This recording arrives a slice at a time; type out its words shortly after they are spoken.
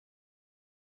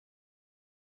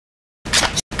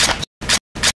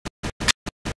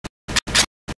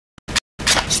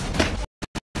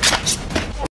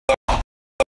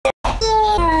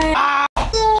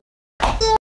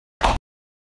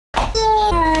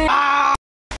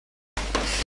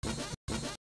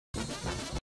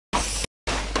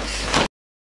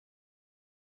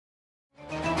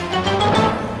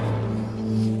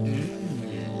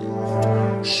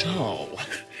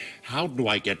How do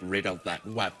I get rid of that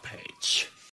web page?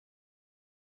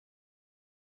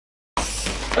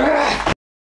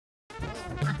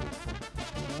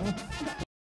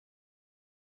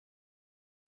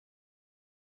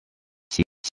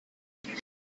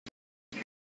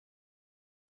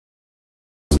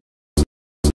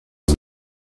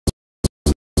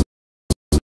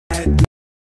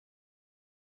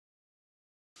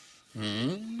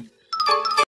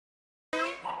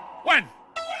 When?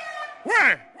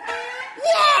 Where?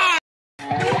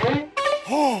 Why?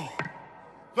 Oh,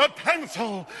 the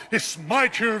pencil is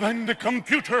mightier than the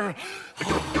computer.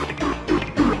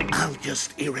 I'll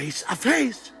just erase a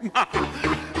face.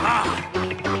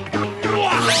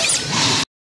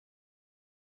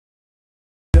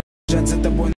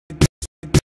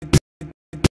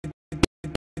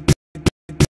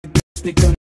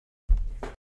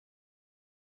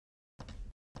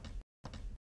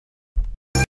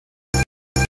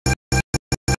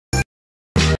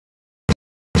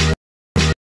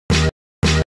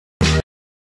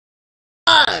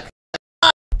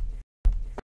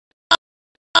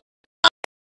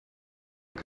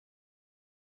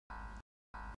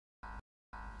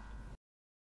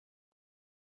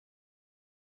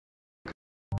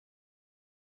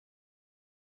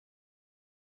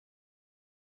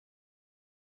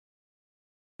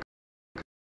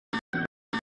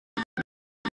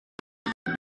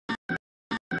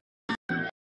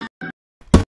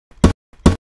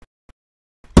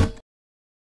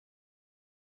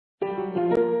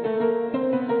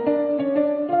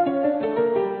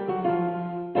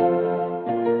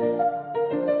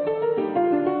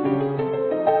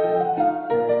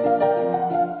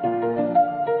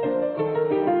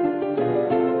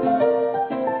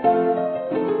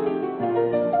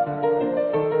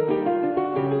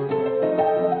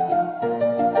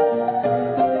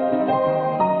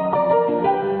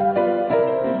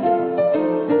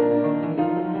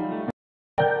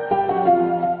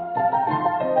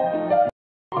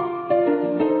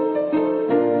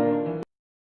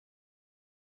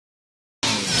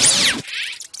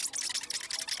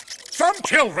 Some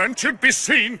children should be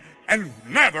seen and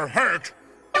never heard.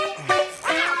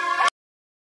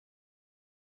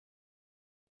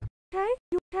 Okay?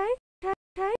 You okay?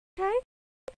 Okay?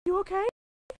 You okay?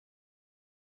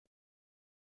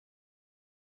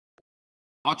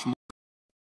 Watch more.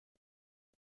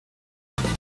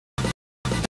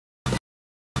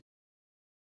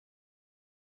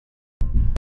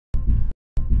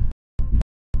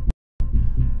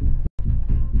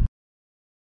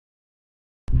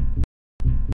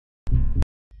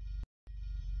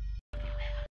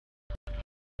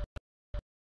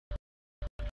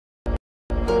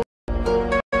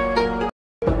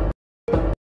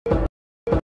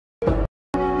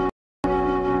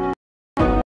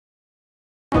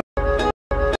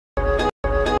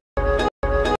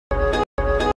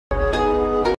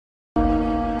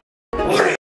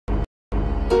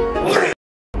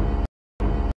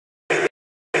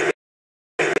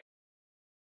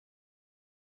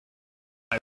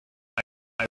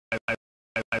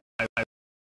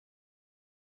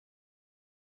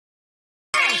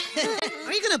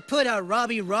 Are you gonna put a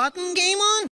Robbie Rotten game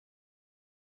on?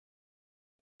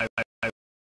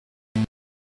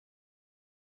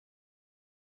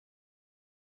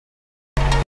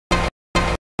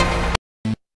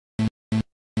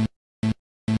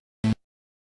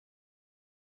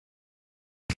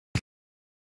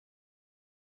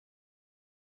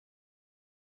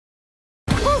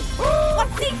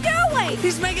 What's he doing?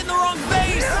 He's making the wrong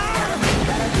face!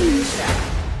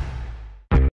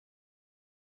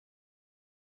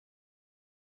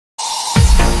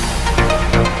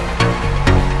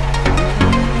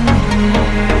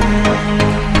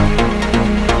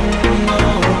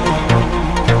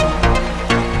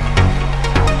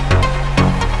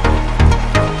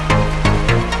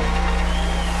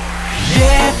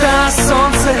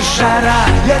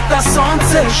 Лето,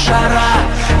 солнце, жара,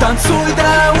 танцуй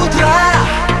до утра.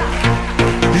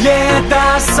 Лето,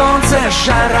 солнце,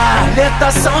 жара,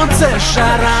 лето, солнце,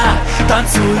 жара,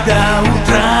 танцуй до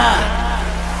утра.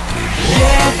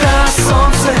 Лето,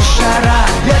 солнце, жара,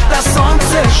 лето,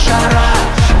 солнце, жара,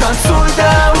 танцуй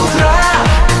до утра.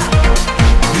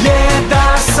 Лето,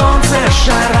 солнце,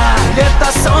 жара, лето,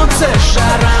 солнце,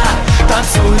 жара,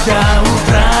 танцуй до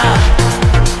утра.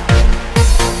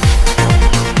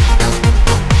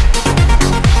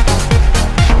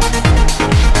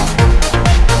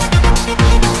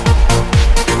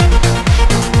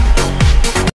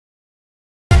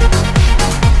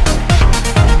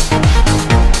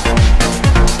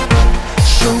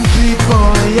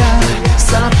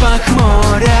 Запах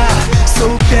моря,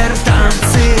 супер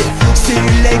танцы, стиль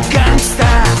элегантный.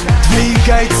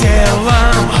 двигай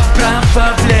телом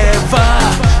вправо-влево.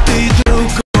 Ты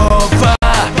другого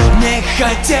не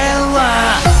хотела.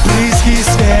 Брызги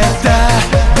света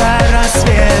до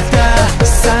рассвета.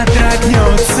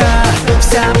 Содрогнется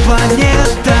вся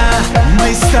планета.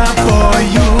 Мы с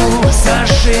тобою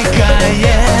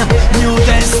зажигаем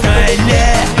нью-дель стайле,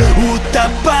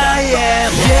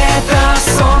 утопаем. Лето,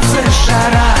 солнце,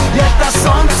 жара, лето,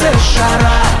 солнце,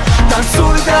 жара.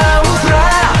 Танцуй до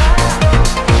утра.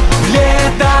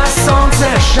 Лето, солнце,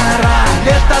 жара,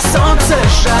 лето, солнце,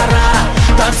 жара.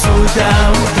 Танцуй до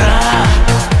утра.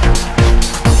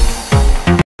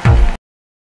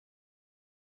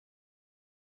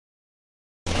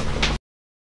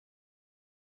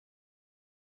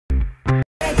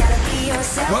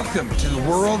 Welcome to the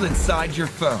world inside your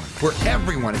phone, where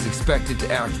everyone is expected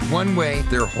to act one way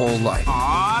their whole life.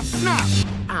 Aw, snap!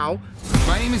 Ow.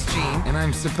 My name is Gene, and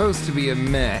I'm supposed to be a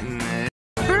man.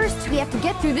 First, we have to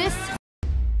get through this.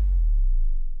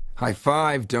 High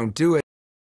five, don't do it.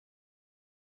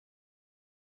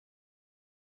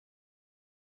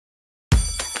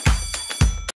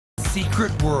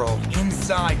 Secret world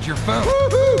inside your phone.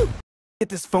 Get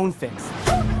this phone fixed.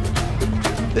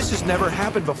 This has never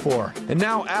happened before. And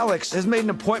now Alex has made an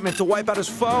appointment to wipe out his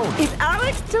phone. If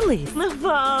Alex deletes the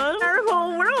phone, our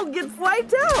whole world gets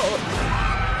wiped out.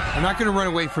 I'm not gonna run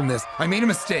away from this. I made a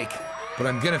mistake, but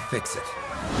I'm gonna fix it.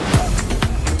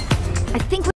 I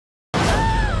think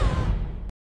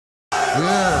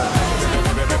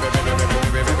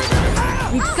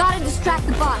we've got to distract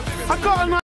the bot. I got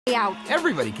an Way out.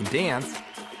 Everybody can dance.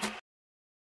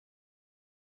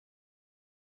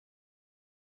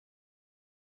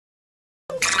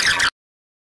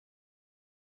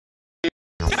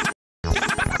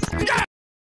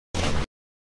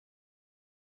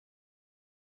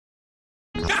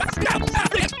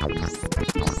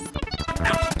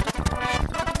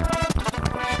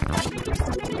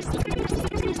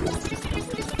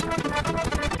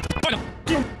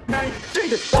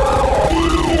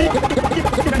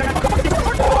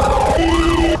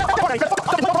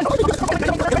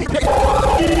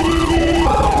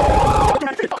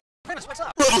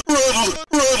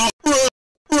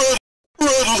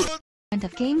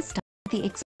 Of GameStop, the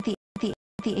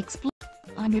exploit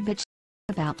on your bitch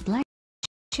about black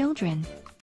children.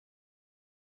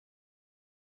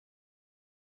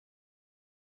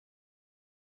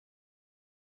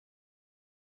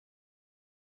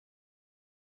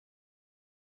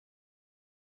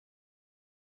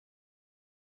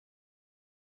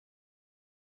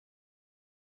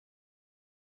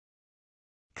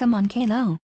 Come on,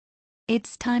 Kalo.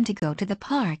 It's time to go to the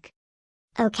park.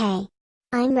 Okay.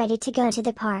 I'm ready to go to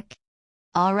the park.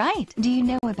 All right. Do you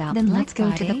know about then let's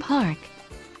go to the park.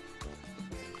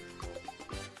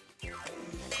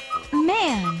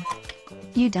 Man!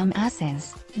 You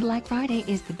dumbasses. Black Friday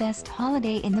is the best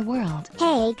holiday in the world.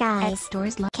 Hey At guys,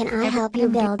 stores like can I help you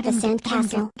build the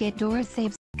sandcastle? Get Dora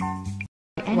saves.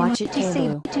 Watch it,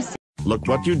 Kalo. Look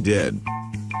what you did.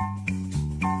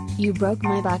 You broke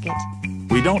my bucket.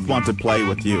 We don't want to play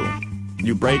with you.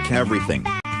 You break everything.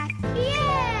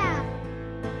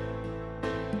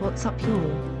 What's up,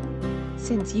 y'all?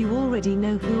 Since you already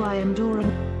know who I am, Dora.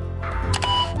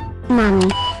 Mommy.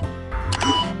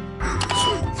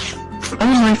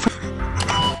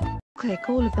 Click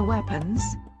all of the weapons.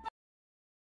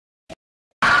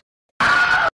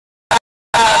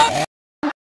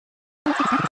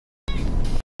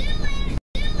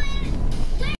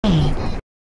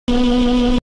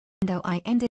 Though I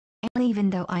ended, even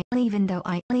though I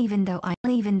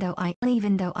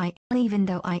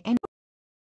end.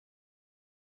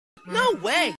 No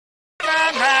way!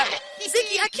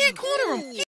 Ziggy, I can't corner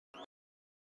him!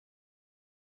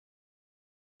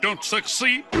 Don't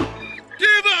succeed.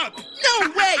 Give up! No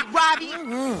way, Robbie!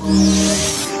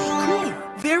 Cool,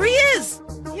 there he is!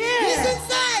 Yeah! He's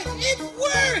inside! It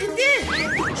worked! It did!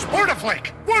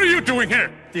 Sportaflake, what are you doing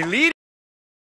here? Delete.